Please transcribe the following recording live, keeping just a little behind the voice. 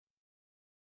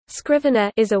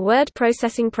Scrivener is a word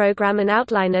processing program and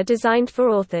outliner designed for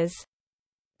authors.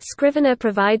 Scrivener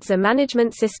provides a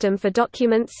management system for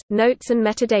documents, notes and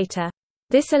metadata.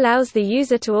 This allows the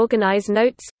user to organize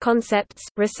notes, concepts,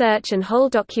 research and whole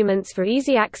documents for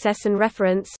easy access and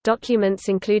reference. Documents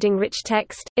including rich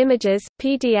text, images,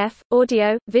 PDF,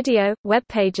 audio, video, web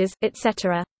pages,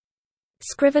 etc.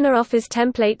 Scrivener offers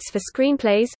templates for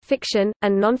screenplays, fiction,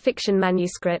 and non-fiction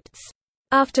manuscripts.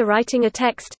 After writing a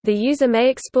text, the user may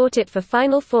export it for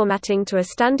final formatting to a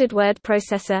standard word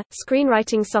processor,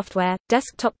 screenwriting software,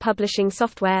 desktop publishing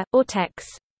software, or TeX.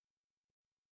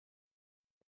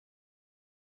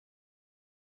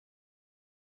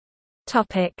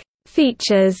 Topic: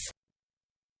 Features.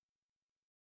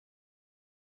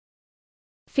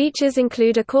 Features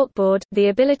include a corkboard, the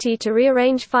ability to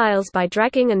rearrange files by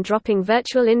dragging and dropping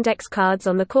virtual index cards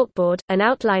on the corkboard, an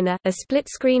outliner, a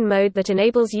split-screen mode that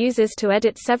enables users to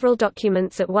edit several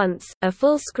documents at once, a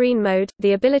full-screen mode,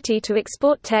 the ability to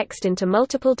export text into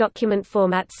multiple document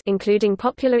formats including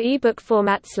popular e-book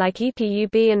formats like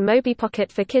EPUB and MobiPocket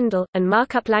for Kindle, and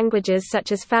markup languages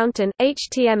such as Fountain,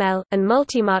 HTML, and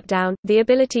Multi-Markdown, the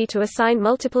ability to assign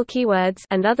multiple keywords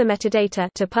and other metadata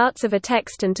to parts of a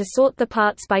text and to sort the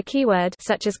parts by keyword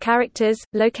such as characters,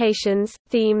 locations,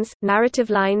 themes,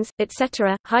 narrative lines,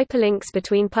 etc., hyperlinks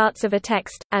between parts of a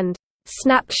text, and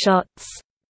snapshots,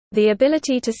 the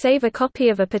ability to save a copy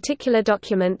of a particular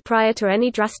document prior to any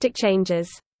drastic changes.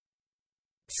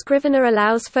 Scrivener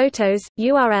allows photos,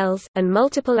 URLs, and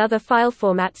multiple other file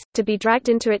formats to be dragged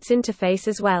into its interface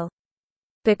as well.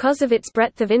 Because of its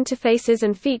breadth of interfaces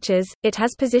and features, it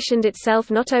has positioned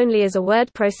itself not only as a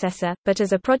word processor, but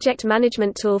as a project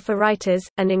management tool for writers,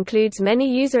 and includes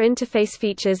many user interface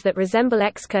features that resemble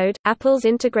Xcode, Apple's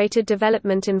Integrated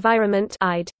Development Environment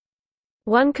 (IDE).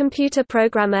 One computer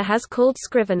programmer has called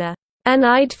Scrivener an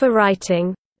IDE for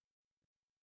writing.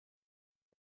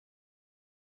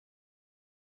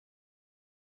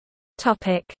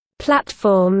 Topic: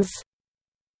 Platforms.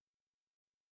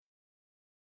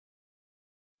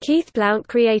 Keith Blount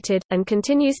created, and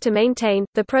continues to maintain,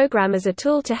 the program as a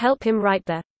tool to help him write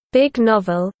the big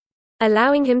novel,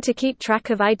 allowing him to keep track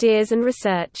of ideas and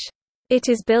research. It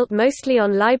is built mostly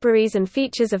on libraries and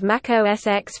features of Mac OS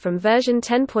X from version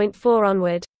 10.4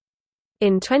 onward.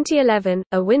 In 2011,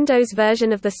 a Windows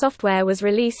version of the software was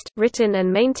released, written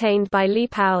and maintained by Lee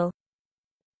Powell.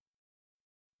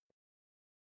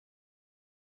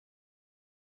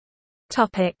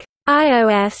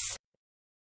 iOS.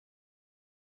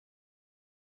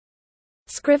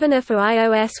 Scrivener for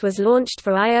iOS was launched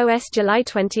for iOS July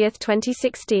 20,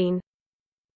 2016.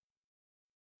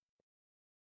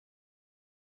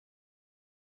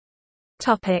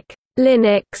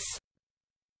 Linux.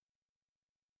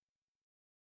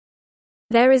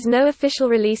 There is no official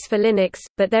release for Linux,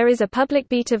 but there is a public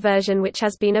beta version which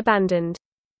has been abandoned.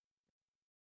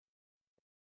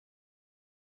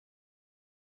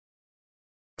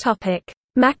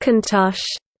 Macintosh.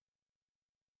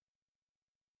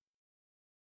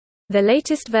 The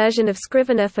latest version of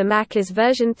Scrivener for Mac is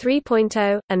version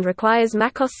 3.0, and requires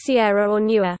macOS Sierra or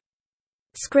newer.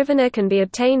 Scrivener can be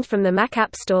obtained from the Mac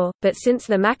App Store, but since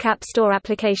the Mac App Store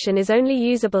application is only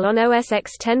usable on OS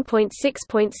X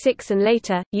 10.6.6 and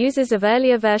later, users of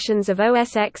earlier versions of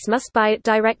OS X must buy it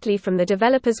directly from the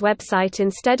developer's website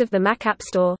instead of the Mac App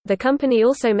Store. The company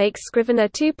also makes Scrivener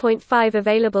 2.5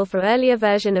 available for earlier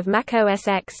version of Mac OS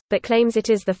X, but claims it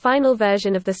is the final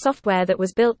version of the software that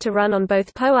was built to run on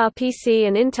both PowerPC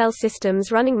and Intel systems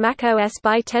running Mac OS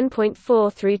by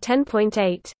 10.4 through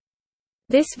 10.8.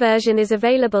 This version is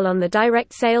available on the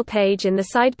direct sale page in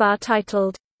the sidebar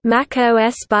titled, Mac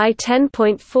OS by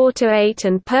 10.4-8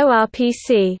 and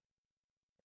PowerPC.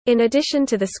 In addition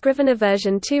to the Scrivener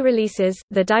version 2 releases,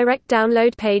 the direct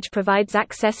download page provides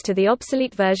access to the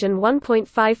obsolete version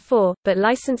 1.54, but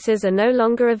licenses are no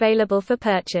longer available for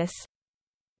purchase.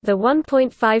 The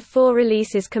 1.54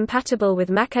 release is compatible with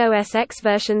Mac OS X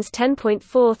versions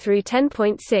 10.4 through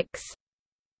 10.6.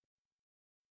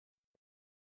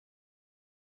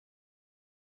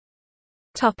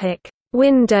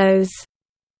 Windows.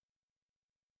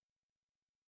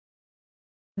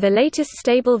 The latest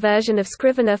stable version of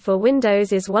Scrivener for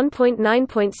Windows is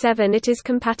 1.9.7. It is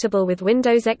compatible with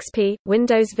Windows XP,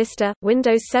 Windows Vista,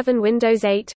 Windows 7, Windows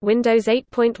 8, Windows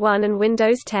 8.1 and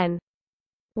Windows 10.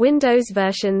 Windows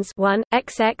versions 1,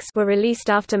 XX were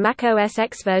released after Mac OS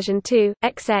X version 2,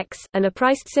 XX, and are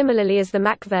priced similarly as the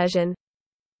Mac version.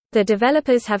 The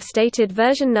developers have stated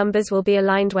version numbers will be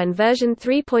aligned when version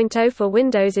 3.0 for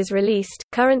Windows is released,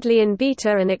 currently in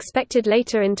beta and expected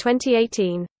later in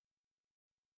 2018.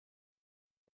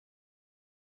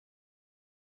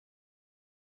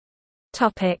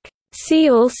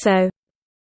 See also: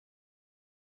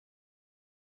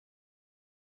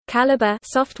 Calibre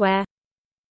software,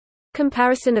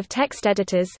 comparison of text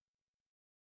editors,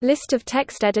 list of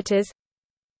text editors,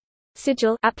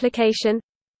 sigil application,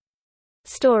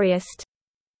 Storyist.